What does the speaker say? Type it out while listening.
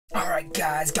Alright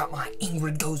guys, got my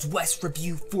Ingrid Goes West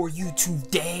review for you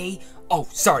today. Oh,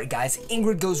 sorry guys,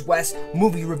 Ingrid Goes West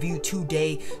movie review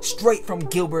today, straight from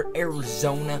Gilbert,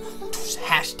 Arizona.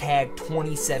 Hashtag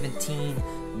 2017,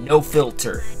 no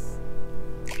filter.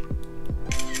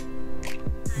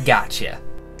 Gotcha.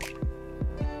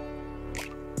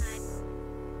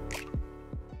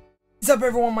 What's up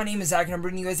everyone, my name is Zach and I'm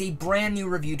bringing you guys a brand new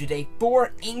review today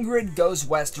for Ingrid Goes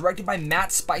West, directed by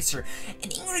Matt Spicer.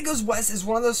 And Ingrid Goes West is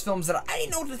one of those films that I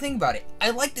didn't know what to think about it. I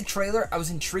liked the trailer, I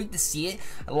was intrigued to see it,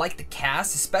 I liked the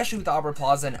cast, especially with Aubrey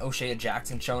Plaza and O'Shea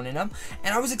Jackson shown in them,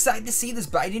 and I was excited to see this,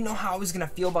 but I didn't know how I was going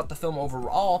to feel about the film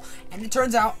overall, and it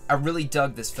turns out I really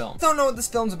dug this film. Don't know what this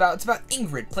film's about. It's about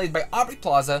Ingrid, played by Aubrey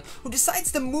Plaza, who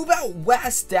decides to move out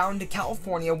west down to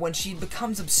California when she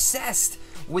becomes obsessed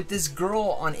with this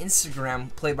girl on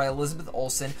Instagram played by Elizabeth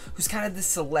Olsen, who's kind of this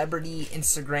celebrity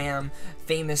Instagram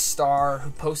famous star who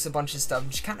posts a bunch of stuff.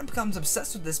 She kind of becomes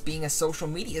obsessed with this, being a social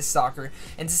media stalker,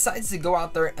 and decides to go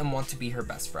out there and want to be her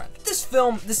best friend. This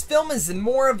film is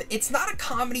more of, it's not a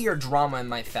comedy or drama in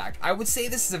my fact. I would say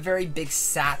this is a very big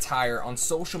satire on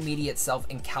social media itself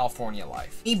and California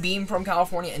life. Me being from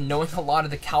California and knowing a lot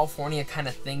of the California kind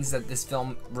of things that this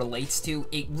film relates to,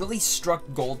 it really struck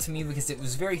gold to me because it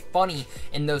was very funny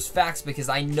in those facts, because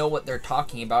I know what they're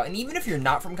talking about. And even if you're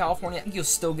not from California, I think you'll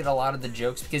still get a lot of the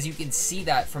jokes, because you can see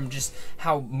that from just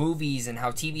how movies and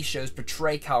how TV shows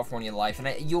portray California life,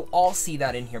 and you'll all see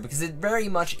that in here because it very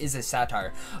much is a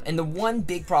satire. And the one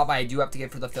big problem I do have to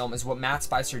give for the film is what Matt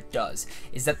Spicer does,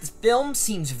 is that the film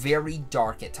seems very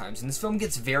dark at times, and this film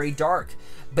gets very dark,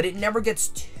 but it never gets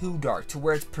too dark to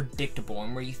where it's predictable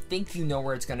and where you think you know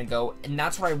where it's going to go. And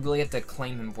that's what I really have to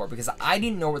acclaim him for, because I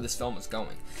didn't know where this film was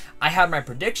going. I had my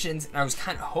predictions and I was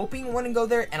kind of hoping it wouldn't go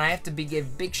there, and I have to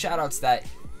give big shout outs that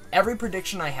every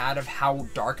prediction I had of how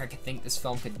dark I could think this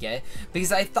film could get,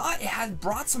 because I thought it had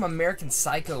brought some American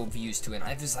Psycho views to it.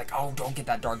 I was like, oh, don't get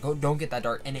that dark, don't get that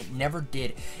dark, and it never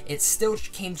did. It still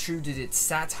came true to its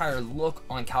satire look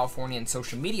on California and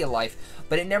social media life,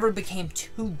 but it never became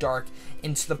too dark,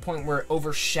 and to the point where it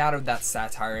overshadowed that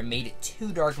satire and made it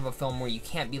too dark of a film where you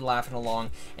can't be laughing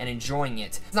along and enjoying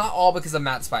it. It's not all because of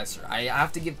Matt Spicer. I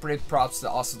have to give big props to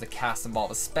also the cast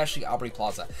involved, especially Aubrey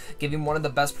Plaza, giving one of the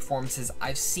best performances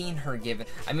I've seen her give.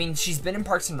 I mean, she's been in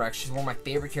Parks and Rec. She's one of my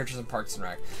favorite characters in Parks and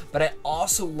Rec, but I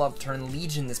also loved her in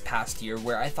Legion this past year,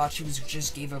 where I thought she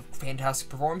gave a fantastic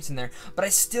performance in there, but I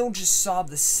still just saw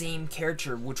the same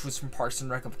character, which was from Parks and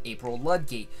Rec of April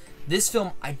Ludgate. This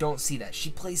film, I don't see that.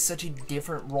 She plays such a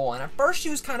different role, and at first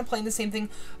she was kind of playing the same thing,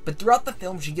 but throughout the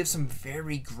film she gives some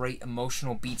very great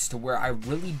emotional beats to where I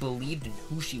really believed in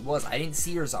who she was. I didn't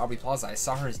see her as Aubrey Plaza, I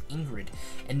saw her as Ingrid,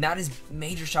 and that is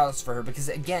major shoutouts for her, because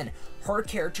again, her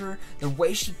character, the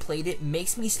way she played it,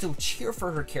 makes me still cheer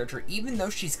for her character, even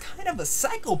though she's kind of a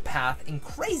psychopath and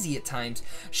crazy at times.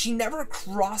 She never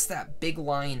crossed that big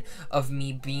line of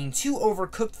me being too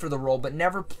overcooked for the role, but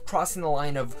never crossing the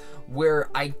line of where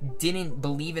I didn't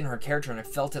believe in her character and I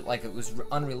felt it like it was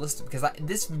unrealistic, because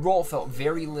this role felt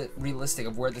very realistic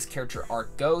of where this character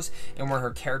arc goes and where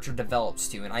her character develops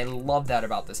to, and I love that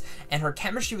about this. And her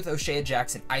chemistry with O'Shea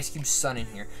Jackson, Ice Cube's son in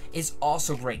here, is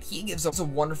also great. He gives us a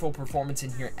wonderful performance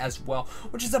in here as well,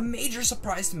 which is a major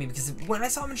surprise to me, because when I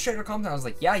saw him in Straight Outta Compton, I was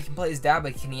like, yeah, he can play his dad,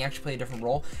 but can he actually play a different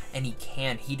role? And he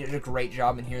can. He did a great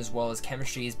job in here as well. His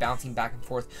chemistry is bouncing back and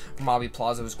forth from Aubrey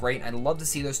Plaza was great, and I'd love to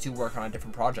see those two work on a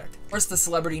different project. Of course, the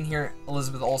celebrity in here,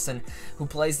 Elizabeth Olsen, who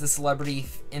plays the celebrity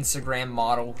Instagram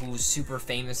model who's super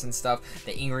famous and stuff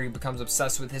that Ingrid becomes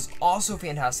obsessed with, is also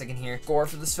fantastic in here. Score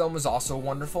for this film was also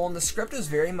wonderful, and the script was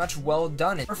very much well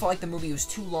done. It never felt like the movie was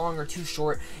too long or too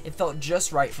short. It felt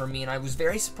just right for me, and I was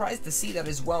very surprised to see that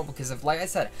as well, because of, like I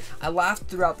said, I laughed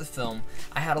throughout the film.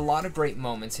 I had a lot of great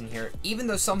moments in here, even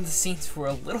though some of the scenes were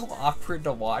a little awkward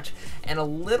to watch and a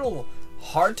little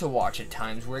hard to watch at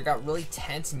times, where it got really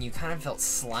tense and you kind of felt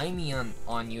slimy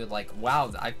on you, like,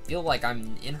 wow, I feel like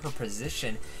I'm in her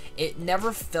position. It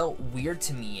never felt weird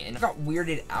to me, and I got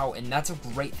weirded out, and that's a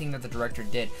great thing that the director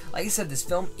did. Like I said, this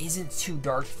film isn't too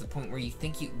dark to the point where you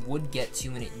think it would get to,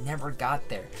 and it never got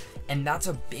there. And that's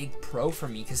a big pro for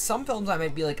me, because some films I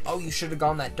might be like, oh, you should have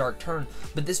gone that dark turn,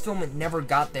 but this film, it never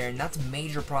got there, and that's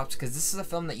major props, because this is a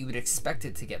film that you would expect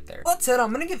it to get there. That said,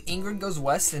 I'm going to give Ingrid Goes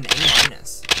West an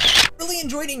A-. Really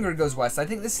enjoyed Ingrid Goes West. I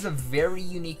think this is a very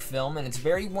unique film, and it's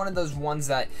very one of those ones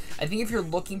that I think if you're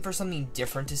looking for something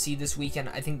different to see this weekend,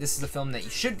 I think this is a film that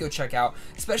you should go check out,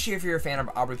 especially if you're a fan of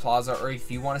Aubrey Plaza, or if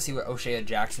you want to see what O'Shea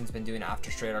Jackson's been doing after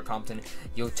Straight Outta Compton.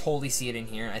 You'll totally see it in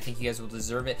here, and I think you guys will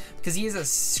deserve it, because he is a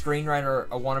screenwriter,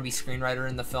 a wannabe screenwriter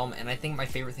in the film, and I think my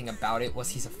favorite thing about it was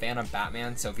he's a fan of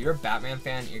Batman, so if you're a Batman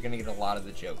fan, you're going to get a lot of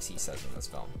the jokes he says in this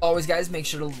film. Always, guys, make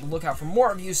sure to look out for more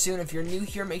reviews soon. If you're new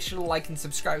here, make sure to like and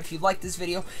subscribe if you like this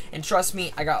video, and trust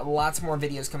me, I got lots more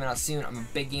videos coming out soon. I'm a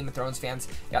big Game of Thrones fan.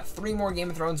 Got 3 more Game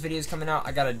of Thrones videos coming out.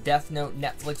 I got a Death Note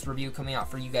Netflix review coming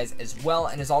out for you guys as well,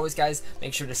 and as always, guys,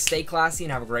 make sure to stay classy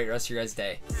and have a great rest of your guys'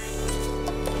 day.